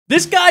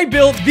This guy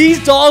built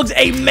these dogs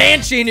a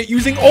mansion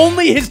using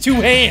only his 2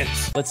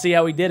 hands. Let's see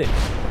how he did it.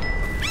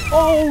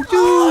 Oh,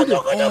 dude!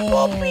 Look at the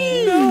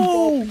puppy!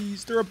 No!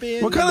 They're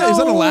abandoned. What kind of is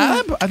that a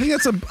lab? I think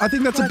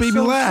that's a baby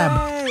so lab.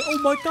 sad. Oh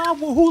my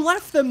god! Well, who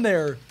left them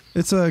there?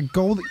 It's a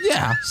gold.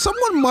 Yeah,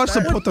 someone must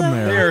have put them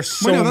there. They are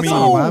so Wait, no, that's mean.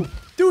 not a lab.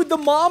 Dude, the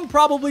mom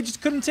probably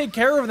just couldn't take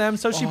care of them,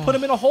 so she put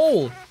them in a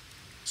hole.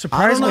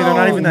 Surprisingly, I they're don't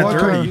not even that know.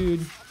 dirty.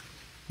 Dude,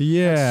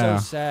 Yeah.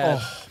 so sad.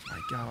 Oh my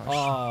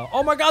gosh.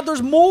 Oh my god,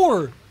 there's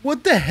more.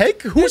 What the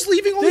heck? Who's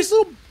leaving all these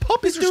little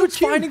puppies? They're so Dude's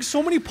cute. finding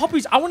so many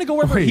puppies. I want to go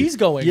wherever Wait. he's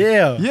going.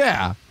 Yeah.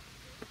 Yeah.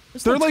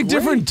 This They're looks like great.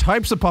 different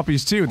types of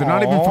puppies too. They're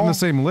not even from the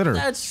same litter.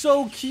 That's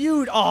so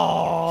cute.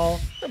 Oh.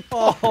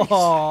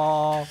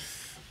 Oh.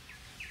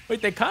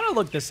 Wait, they kind of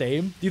look the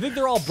same. Do you think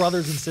they're all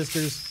brothers and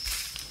sisters?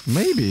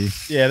 Maybe.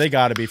 Yeah, they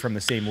gotta be from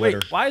the same litter.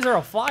 Wait, why is there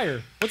a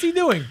fire? What's he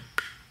doing?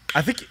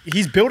 I think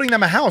he's building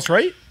them a house,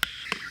 right?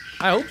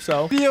 I hope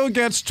so. Video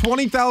gets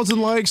 20,000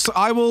 likes.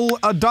 I will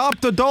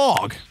adopt a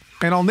dog,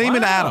 and I'll name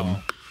it Adam.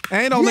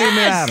 And I'll name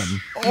it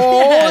Adam. Oh,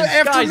 Yes,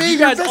 after guys, me, you your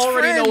guys best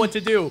already friend. know what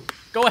to do.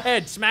 Go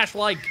ahead, smash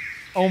like.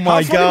 Oh How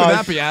my funny would that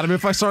god. be, Adam?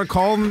 If I start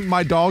calling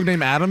my dog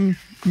named Adam,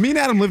 me and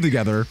Adam live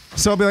together.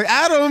 So I'll be like,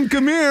 Adam,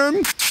 come here.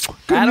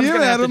 Come Adam's here,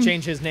 gonna have Adam. to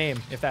change his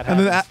name if that And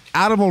happens. then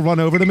Adam will run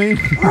over to me.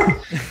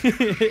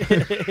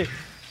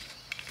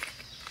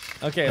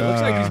 Okay, it looks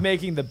like he's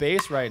making the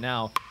base right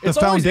now. It's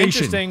The always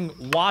foundation.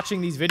 interesting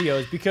watching these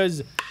videos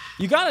because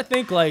you gotta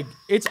think like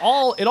it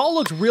all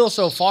looks real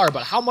so far,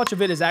 but how much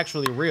of it is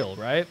actually real,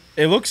 right?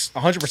 It looks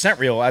 100%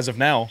 real as of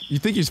now. You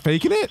think he's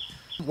faking it?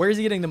 Where is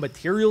he getting the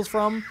materials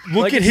from?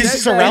 Look Like, at is his that-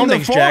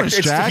 surroundings, in the forest,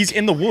 Jack. Jack. He's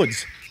in the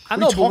woods. I What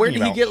know, are you but where talking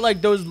did he about? get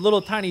like those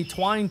little tiny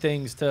twine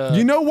things to?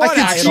 You know what?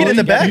 can see it in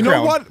the You know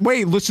background. what?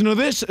 Wait, listen to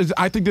this.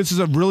 I think this is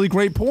a really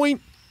great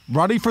point.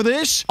 Ready for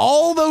this?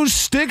 All those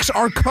sticks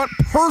are cut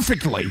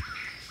perfectly.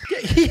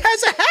 He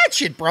has a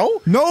hatchet,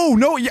 bro.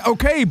 No, yeah,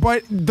 okay,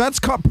 but that's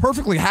cut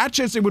perfectly.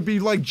 Hatchets, it would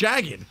be like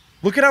jagged.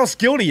 Look at how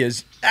skilled he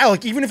is.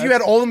 Alec, even if you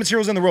had all the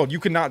materials in the world, you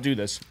could not do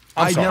this.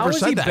 I'm I sorry. How never is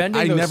said he that.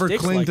 bending I those never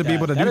sticks claimed like to be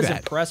able to that? do That that.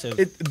 is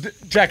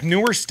impressive. Jack,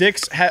 newer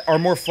sticks are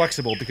more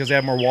flexible because they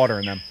have more water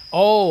in them.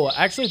 Oh,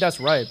 actually, that's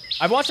right.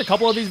 I've watched a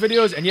couple of these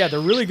videos, and yeah, they're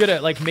really good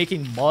at like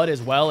making mud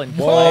as well and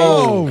clay.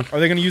 Whoa. Are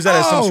they going to use that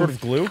as some sort of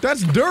glue?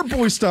 That's dirt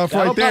boy stuff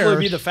That'll right there.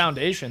 probably be the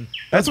foundation.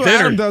 That's what dinner.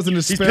 Adam does in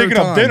his He's spare picking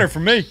time. up dinner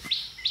for me.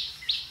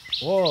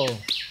 Whoa.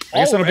 I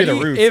guess that'll be the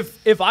Already?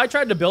 roof. If I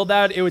tried to build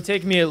that, it would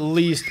take me at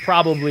least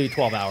probably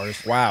 12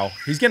 hours. Wow.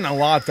 He's getting a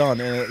lot done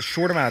in a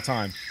short amount of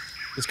time.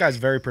 This guy's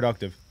very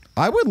productive.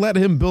 I would let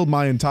him build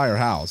my entire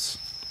house.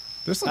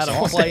 This looks Out of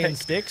awesome. clay and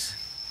sticks.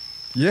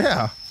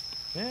 Yeah.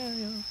 Yeah.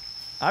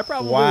 I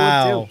probably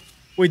Wow. would too.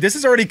 Wait, this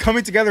is already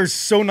coming together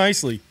so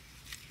nicely.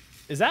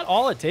 Is that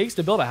all it takes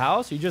to build a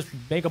house? You just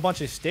make a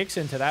bunch of sticks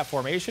into that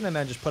formation and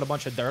then just put a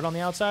bunch of dirt on the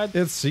outside?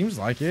 It seems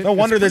like it. No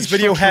wonder It's this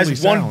pretty video has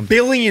structurally 1 sound.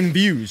 billion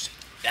views.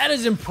 That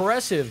is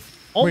impressive.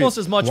 Almost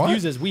Wait, as much what?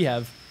 views as we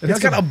have. It's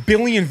got a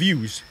billion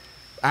views.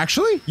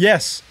 Actually?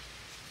 Yes.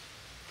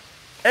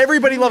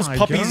 Everybody loves my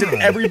puppies God.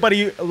 and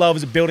everybody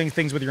loves building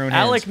things with your own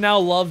Alec hands. now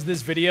loves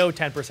this video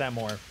 10%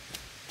 more.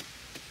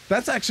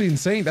 That's actually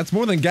insane. That's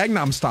more than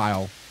Gangnam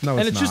Style. No,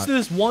 And it's it's not. just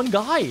this one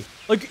guy.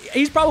 Like,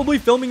 he's probably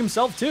filming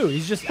himself too.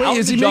 He's just out in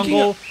is the he making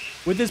jungle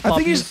with his I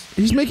puppies. think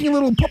he's making a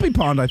little puppy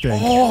pond, I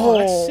think. Oh,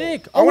 that's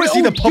sick. I want to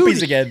see the dude,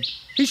 puppies again.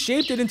 He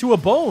shaped it into a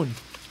bone.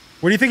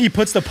 Where do you think he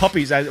puts the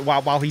puppies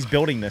while he's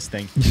building this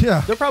thing?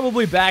 Yeah. They're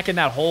probably back in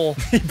that hole.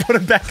 He put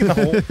them back in the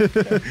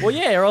hole. Well,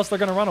 yeah, or else they're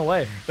gonna run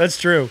away. That's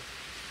true.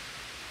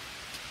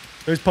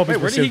 Those puppies Wait,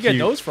 were where did so he get cute.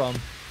 those from?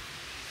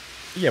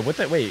 Yeah, what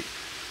that? Wait.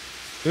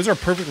 Those are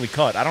perfectly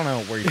cut. I don't know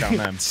where you found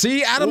them.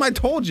 See, Adam, I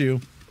told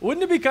you.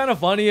 Wouldn't it be kind of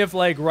funny if,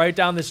 like, right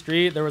down the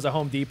street there was a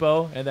Home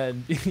Depot, and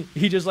then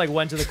he just like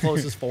went to the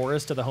closest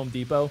forest to the Home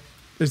Depot?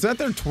 Is that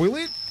their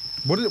toilet?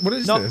 What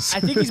is No, this? I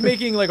think he's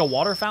making like a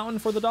water fountain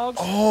for the dogs.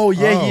 Oh,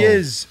 yeah, he Oh.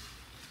 is.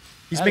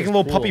 He's That making is a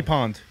little cool. puppy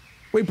pond.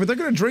 Wait, but they're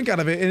going to drink out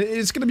of it, and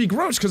it's going to be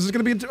gross because there's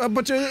going to be a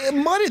bunch of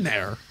mud in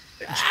there.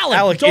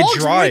 Alec, it dogs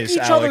dries, lick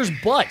each Alec. other's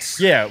butts.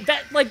 Yeah.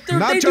 that like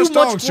Not they just do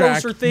much dogs,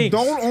 Jack. grosser things.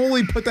 Don't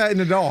only put that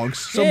into dogs.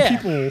 Some Yeah.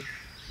 people...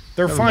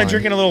 They're Never fine mind.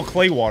 drinking a little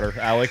clay water,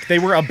 Alec. They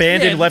were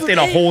abandoned, Yeah, left in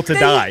a hole to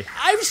die.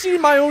 I've seen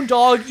my own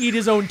dog eat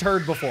his own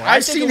turd before. I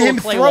I've think a seen little him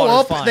clay throw water's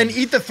up, fine. then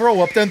eat the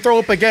throw up, then throw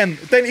up again,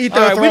 then eat the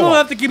All right, throw we don't up.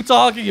 have to keep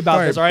talking about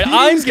this. All right,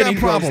 Petey's I'm getting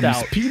got grossed problems.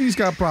 out. Petey's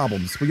got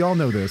problems. We all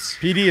know this.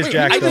 PD is Wait,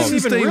 Jack's I dog. didn't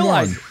even Day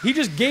realize one. he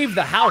just gave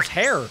the house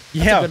hair. That's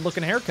Yeah. a good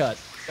looking haircut.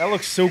 That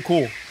looks so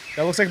cool.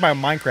 That looks like my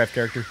Minecraft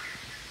character.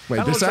 Wait,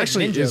 Kinda this looks like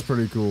actually Ninja. is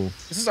pretty cool.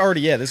 This is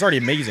already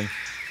amazing.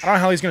 I don't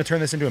know how he's going to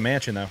turn this into a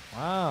mansion, though.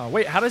 Wow.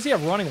 Wait, how does he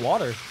have running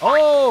water?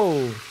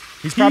 Oh,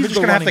 He's probably just the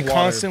going to have to running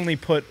water. constantly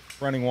put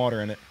running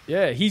water in it.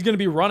 Yeah, he's gonna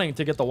be running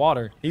to get the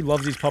water. He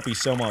loves these puppies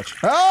so much.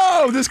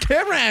 Oh, this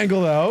camera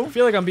angle, though. I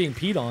feel like I'm being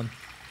peed on.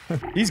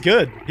 He's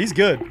good. He's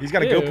good. He's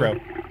got a Ew.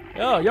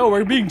 GoPro. Yo,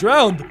 we're being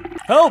drowned.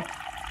 Help!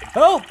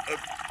 Help!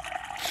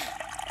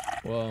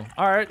 Whoa.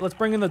 All right, let's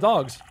bring in the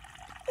dogs.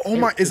 Oh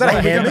my, is that a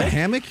We got a hammock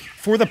hammock?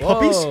 for the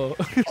puppies? Whoa.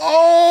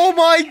 Oh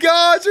my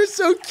gosh, they're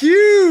so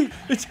cute.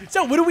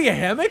 So, what are we, a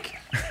hammock?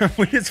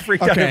 We just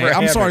freaked out Okay, over a I'm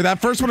hammock. sorry. That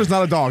first one is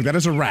not a dog. That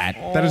is a rat.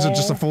 That is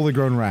just a fully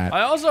grown rat.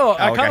 I Alec, kind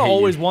I of hate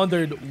always you.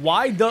 wondered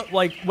why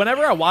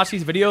whenever I watch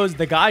these videos,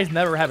 the guys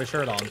never have a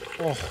shirt on.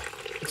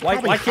 Why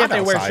Probably can't they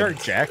hot wear outside,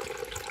 shirts? Jack?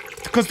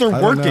 Because they're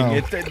I don't working.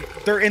 know.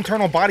 Their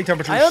internal body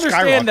temperature I understand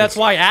skyrockets. that's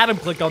why Adam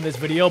clicked on this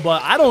video,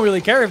 but I don't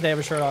really care if they have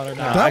a shirt on or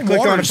not. I That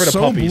clicked on water it is for the so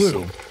puppies.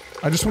 blue.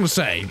 I just want to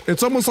say,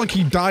 it's almost like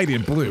he dyed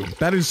it blue.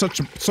 That is so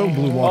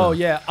blue water. Oh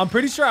yeah, I'm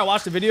pretty sure I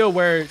watched a video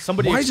where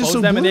somebody Why is it exposed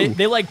so them and blue?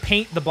 they like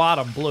paint the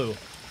bottom blue.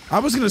 I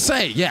was gonna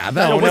say, yeah.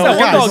 That, No, what's no, that one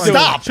guys, dog doing?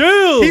 stop.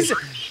 Chill.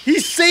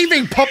 He's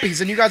saving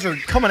puppies, and you guys are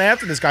coming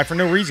after this guy for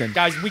no reason.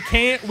 Guys, we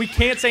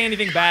can't say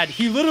anything bad.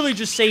 He literally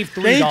just saved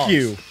 3 Thank dogs.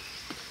 you.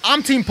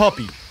 I'm team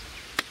puppy.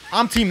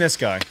 I'm team this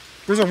guy.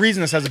 There's a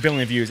reason this has 1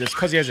 billion views. It's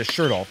because he has his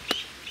shirt off.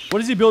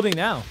 What is he building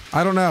now?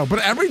 I don't know, but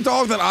every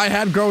dog that I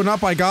had growing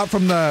up, I got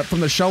from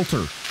the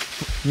shelter.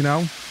 You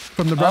know,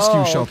 from the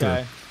rescue shelter,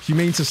 okay.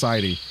 Humane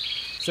Society.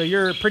 So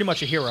you're pretty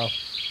much a hero.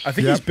 I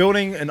think Yep. he's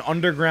building an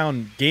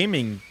underground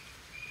gaming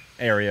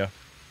area.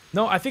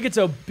 No, I think it's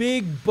a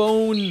big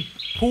bone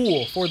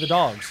pool for the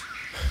dogs.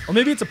 Or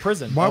maybe it's a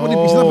prison. Why would he?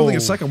 He's not building Oh.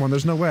 a second one.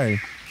 There's no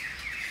way.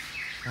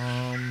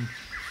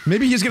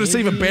 Maybe he's gonna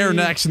save a bear maybe-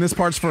 next, and this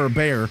part's for a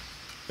bear.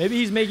 Maybe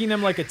he's making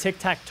them like a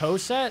tic-tac-toe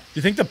set. Do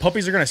you think the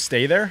puppies are gonna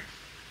stay there?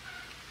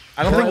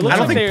 I don't It think. looks I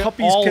don't like think they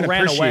puppies all can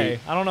ran appreciate. away.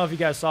 I don't know if you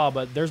guys saw,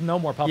 but there's no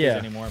more puppies Yeah.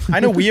 anymore. I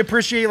know we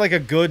appreciate like a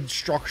good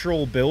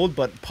structural build,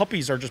 but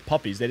puppies are just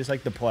puppies. They just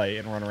like to play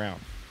and run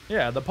around.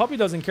 Yeah, the puppy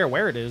doesn't care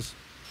where it is.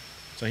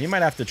 So he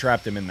might have to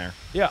trap them in there.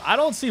 Yeah, I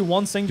don't see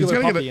one He's singular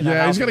gonna puppy get in that yeah.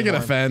 house He's gonna get a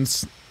anymore.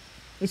 fence.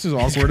 This is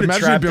awkward. gonna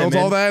Imagine he trap them builds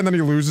all in. that, and then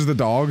he loses the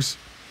dogs.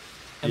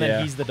 And Yeah.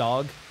 then he's the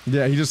dog.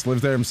 Yeah, he just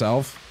lives there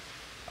himself.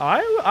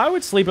 I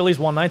would sleep at least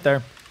one night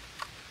there.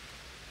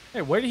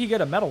 Hey, where did he get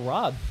a metal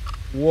rod?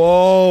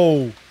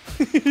 Whoa!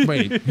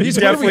 Wait, he's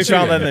Definitely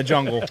found that in that. the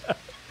jungle.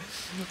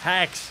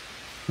 Hacks.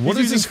 What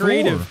He's is using this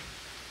creative.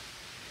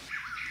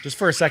 for? Just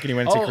for a second, he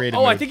went into creative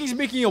I mode. think he's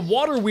making a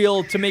water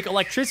wheel to make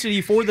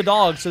electricity for the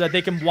dogs so that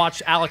they can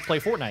watch Alec play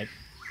Fortnite.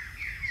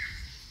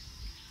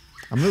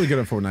 I'm really good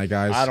at Fortnite,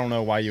 guys. I don't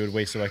know why you would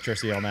waste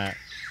electricity on that.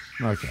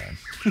 Okay.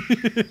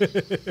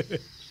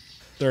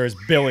 There's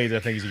billions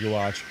of things you can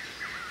watch.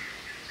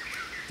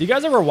 Do you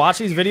guys ever watch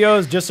these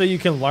videos just so you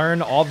can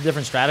learn all the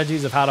different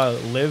strategies of how to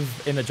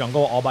live in the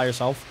jungle all by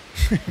yourself?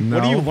 No.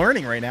 What are you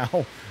learning right now?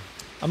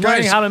 I'm Guys-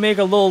 learning how to make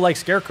a little like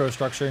scarecrow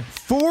structure.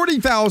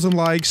 40,000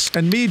 likes,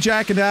 and me,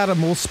 Jack, and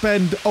Adam will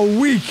spend a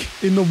week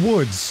in the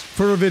woods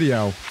for a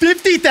video.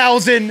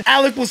 50,000.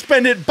 Alec will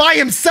spend it by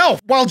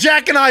himself, while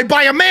Jack and I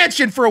buy a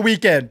mansion for a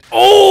weekend.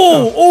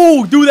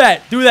 Oh, do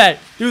that.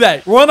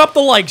 Run up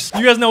the likes.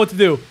 You guys know what to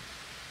do.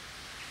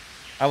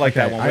 I like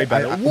that one way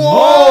better.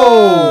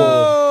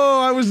 Whoa!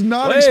 I was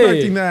not Wait.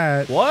 expecting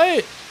that.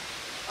 What?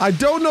 I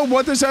don't know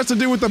what this has to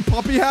do with the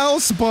puppy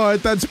house,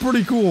 but that's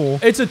pretty cool.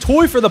 It's a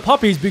toy for the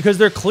puppies because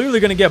they're clearly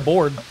going to get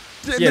bored.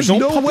 There's don't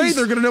no way puppies-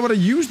 they're gonna know how to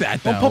use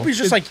that. Though. Don't puppies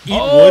just like eat wood?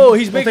 Oh,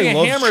 he's Don't making they a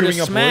love hammer to chewing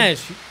up wood?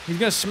 smash. He's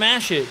going to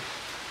smash it.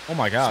 Oh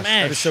my gosh, that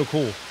Smash. is so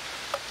cool.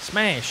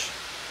 Smash.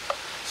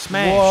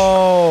 Smash.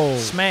 Whoa.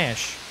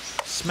 Smash.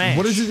 Smash.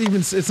 What is it even?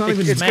 It's not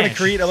even. It's gonna Smash.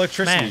 create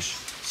electricity.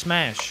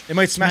 Smash. It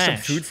might smash some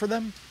food for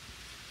them.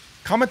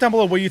 Comment down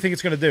below what you think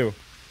it's gonna do.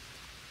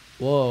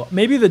 Whoa.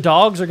 Maybe the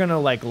dogs are going to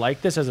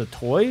like this as a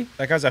toy?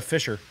 That guy's a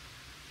fisher,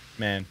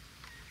 man.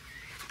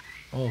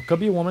 Oh, could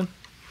be a woman.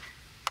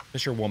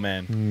 Fisher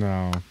woman.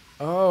 No.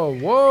 Oh,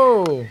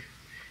 whoa.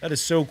 That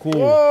is so cool.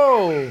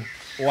 Whoa.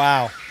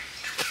 Wow.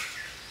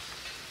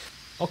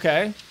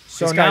 Okay.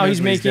 So This guy now knows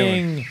he's what he's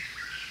making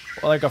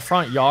like a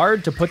front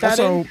yard to put that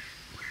Also, in?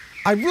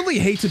 I really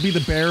hate to be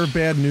the bearer of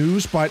bad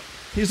news, but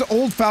his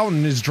old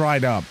fountain is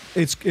dried up.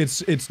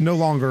 It's no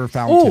longer a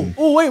fountain.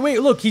 Oh, wait,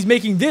 look, he's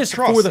making this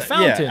Cross for the that.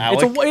 fountain. Yeah,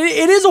 It's Alec.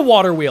 it is a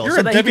water wheel You're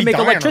so a that he Debbie can make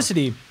Downer.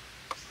 electricity.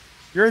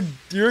 You're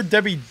a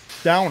Debbie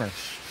Downer.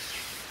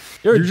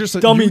 You're just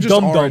dummy you just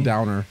dum are a dum.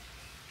 downer.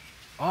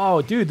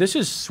 Oh, dude, this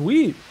is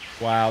sweet.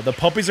 Wow, the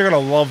puppies are gonna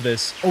love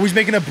this. Oh, he's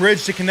making a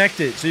bridge to connect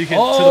it so you can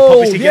so Oh, the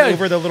puppies can yeah. get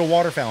over the little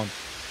water fountain.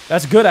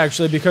 That's good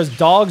actually because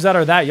dogs that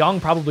are that young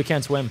probably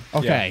can't swim.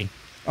 Okay.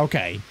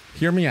 Okay.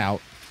 Hear me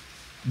out.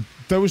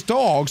 Those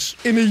dogs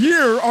in a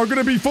year are going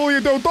to be fully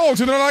adult dogs,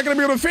 and they're not going to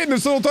be able to fit in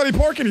this little tiny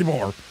park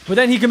anymore. But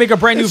then he can make a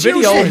brand new It's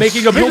video useless.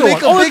 making a He'll bigger make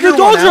one. a Oh, look, bigger the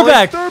dogs one, are Alex.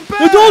 back. They're The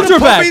back. dogs The are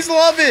back. puppies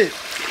love it.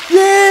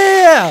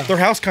 Yeah. Their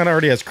house kind of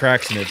already has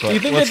cracks in it, but Do you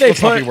think let's, that they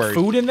let's not be put worried.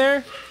 food in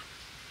there?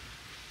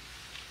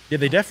 Yeah,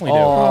 they definitely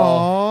do.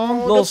 Oh,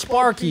 little the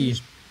Sparky.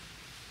 puppies.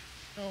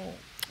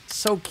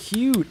 So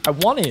cute. I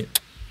want it.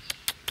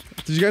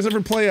 Did you guys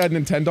ever play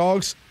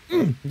Nintendogs?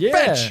 Yeah.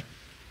 Fetch.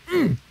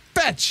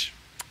 Fetch.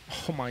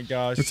 Oh my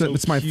gosh. It's, so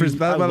it's my cute. frisbee.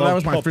 That I love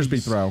was my frisbee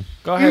puppies. throw.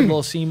 Go ahead,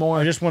 little Seymour.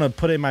 I just want to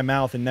put it in my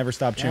mouth and never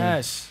stop chewing.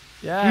 Yes.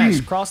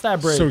 Yes. Cross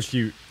that bridge. So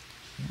cute.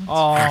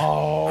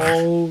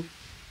 Oh.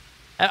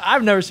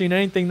 I've never seen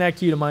anything that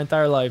cute in my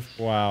entire life.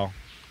 Wow.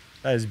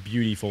 That is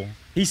beautiful.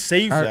 He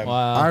saved them.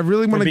 Wow. I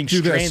really From want to being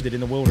do this stranded in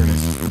the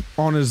wilderness.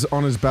 on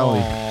his belly.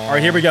 All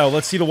right, here we go.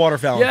 Let's see the water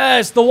fountain.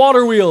 Yes, the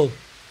water wheel.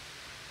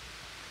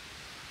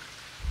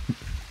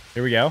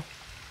 Here we go.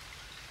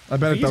 I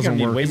bet it He's gonna doesn't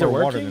need work. way Is it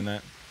more water working? than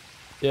that.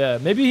 Yeah,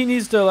 maybe he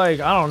needs to, like,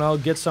 I don't know,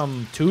 get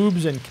some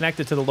tubes and connect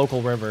it to the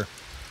local river.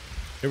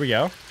 Here we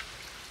go.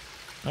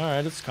 All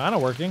right, it's kind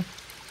of working.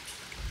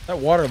 That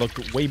water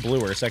looked way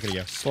bluer a second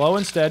ago. Slow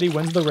and steady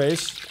wins the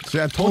race. See,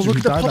 I told Oh, you look he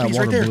at the dyed that puppies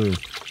right water there. blue.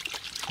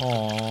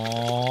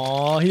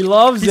 Aww, he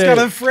loves He's it. got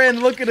a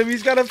friend. Look at him.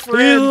 He's got a He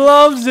friend.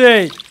 loves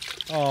it.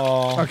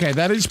 Oh, Okay,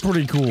 that is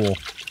pretty cool.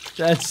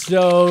 That's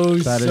so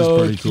That is so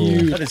pretty cool.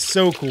 cute. that is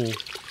so cool.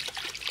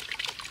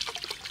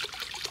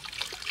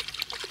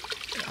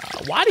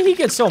 Why did he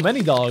get so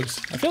many dogs?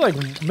 I feel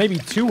like maybe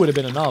 2 would have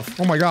been enough.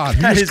 Oh my god,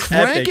 That he's is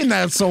cranking epic.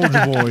 that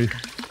soldier boy.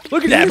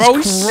 Look at that, He's bro.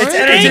 He's cranking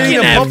spanking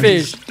the that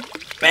puppies.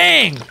 fish.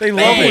 Bang. They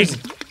love bang, it.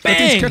 That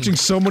dude's Bang. catching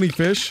so many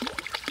fish.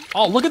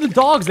 Oh, look at the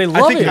dogs. They I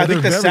love think it. I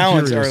think the They're very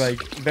sounds curious. are like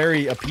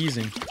very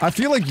appeasing. I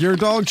feel like your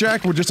dog,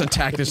 Jack, would just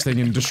attack this thing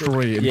and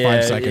destroy it in Yeah,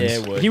 5 seconds. yeah,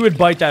 it would. He would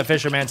bite that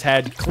fisherman's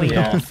head clean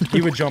Yeah, off. he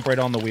would jump right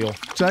on the wheel.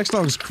 Jack's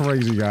dog's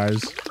crazy,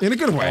 guys. In a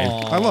good way.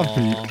 I love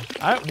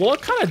Pete.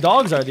 What kind of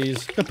dogs are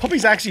these? The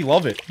puppies actually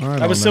love it. I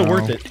That was don't so know.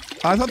 worth it.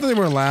 I thought they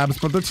were labs,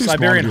 but they're too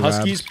Siberian small to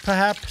be Huskies, labs.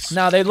 perhaps.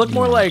 No, they look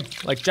more like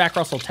Jack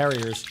Russell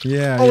Terriers.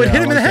 Yeah. Oh, it yeah,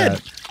 hit I him in the like head.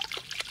 that.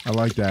 I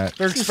like that.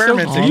 They're This is so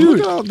experimenting. Oh, cute. look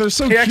at all- they're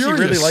so They curious.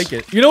 actually really like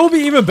it. You know what would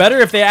be even better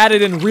if they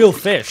added in real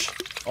fish,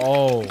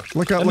 Oh,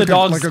 Like a, and like the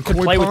dogs a, like a could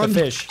koi play pond. with the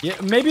fish. Yeah,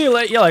 maybe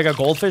like a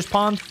goldfish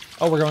pond.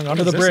 Oh, we're going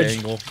under the this bridge.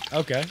 angle.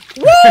 Okay,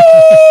 Woo!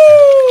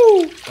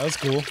 that was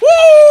cool.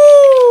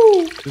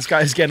 Woo! This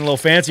guy's getting a little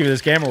fancy with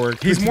his camera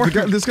work. He's more.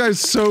 This guy's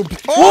so.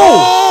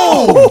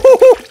 Oh!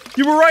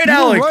 You were right, You're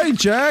Alec. right,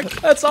 Jack.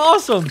 That's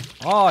awesome.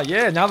 Oh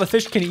yeah, now the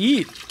fish can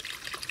eat.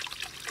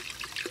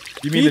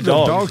 You mean the The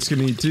dogs? dogs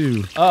can eat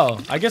too. Oh,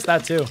 I guess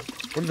that too.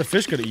 What are the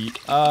fish gonna eat?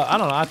 I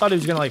don't know. I thought he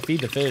was gonna like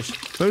feed the fish.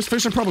 Those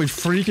fish are probably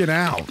freaking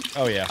out.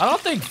 Oh yeah. I don't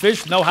think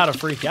fish know how to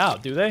freak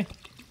out, do they?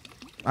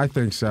 I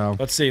think so.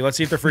 Let's see. Let's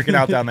see if they're freaking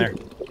out down there.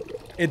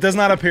 It does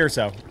not appear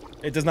so.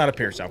 It does not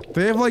appear so.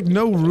 They have like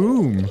no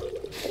room.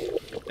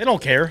 They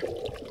don't care.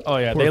 Oh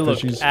yeah, Poor they look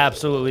fishies.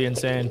 absolutely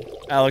insane.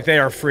 Alec, they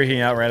are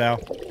freaking out right now.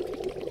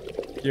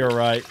 You're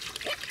right.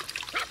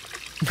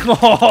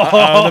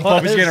 Oh, The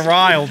puppy's getting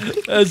riled.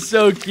 That's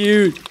so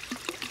cute.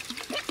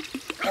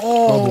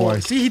 Oh, boy.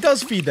 See, he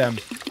does feed them.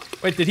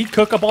 Wait, did he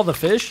cook up all the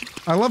fish?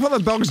 I love how the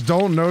dogs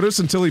don't notice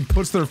until he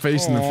puts their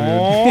face in the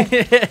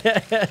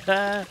food.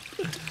 Aw.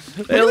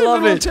 They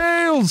love Little it.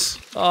 tails.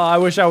 Oh, I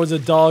wish I was a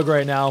dog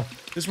right now.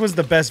 This was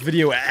the best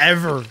video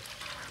ever.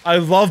 I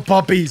love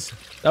puppies.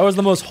 That was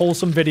the most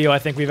wholesome video I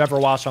think we've ever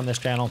watched on this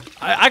channel.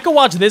 I could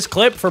watch this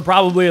clip for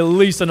probably at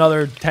least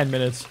another 10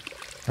 minutes.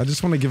 I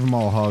just want to give them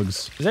all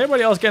hugs. Is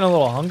anybody else getting a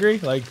little hungry?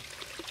 Like,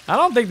 I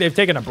don't think they've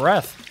taken a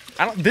breath.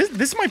 I don't.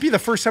 This might be the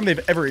first time they've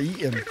ever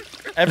eaten,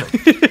 ever.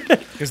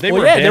 Because they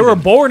Well, were. yeah, they were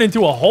abandoned. born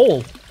into a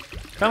hole.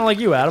 Kind of like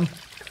you, Adam.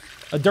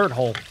 A dirt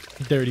hole.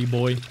 Dirty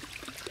boy.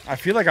 I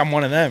feel like I'm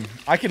one of them.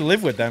 I could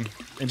live with them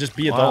and just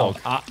be a Wow.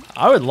 dog.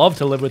 I would love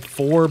to live with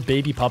 4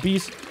 baby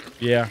puppies.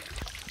 Yeah.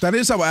 That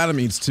is how Adam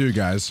eats too,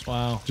 guys.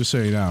 Wow. Just so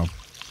you know.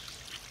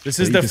 This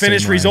They is eat the the same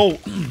finished way. result.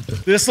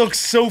 This looks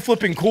so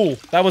flipping cool.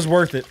 That was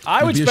worth it.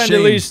 I would It'd be a spend at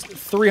shame. least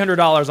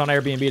 $300 on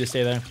Airbnb to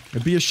stay there.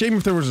 It'd be a shame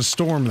if there was a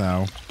storm,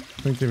 though.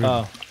 I think they would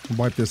Oh.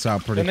 wipe this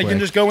out pretty Then they quick. can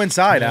just go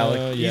inside,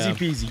 Alec. yeah.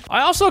 Easy peasy.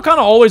 I also kind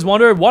of always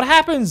wonder what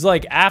happens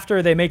like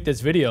after they make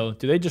this video.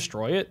 Do they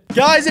destroy it?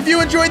 Guys, if you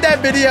enjoyed that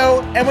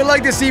video and would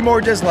like to see more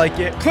just like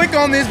it, click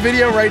on this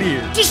video right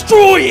here.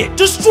 Destroy it!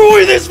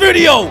 Destroy this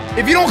video!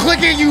 If you don't click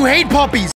it, you hate puppies.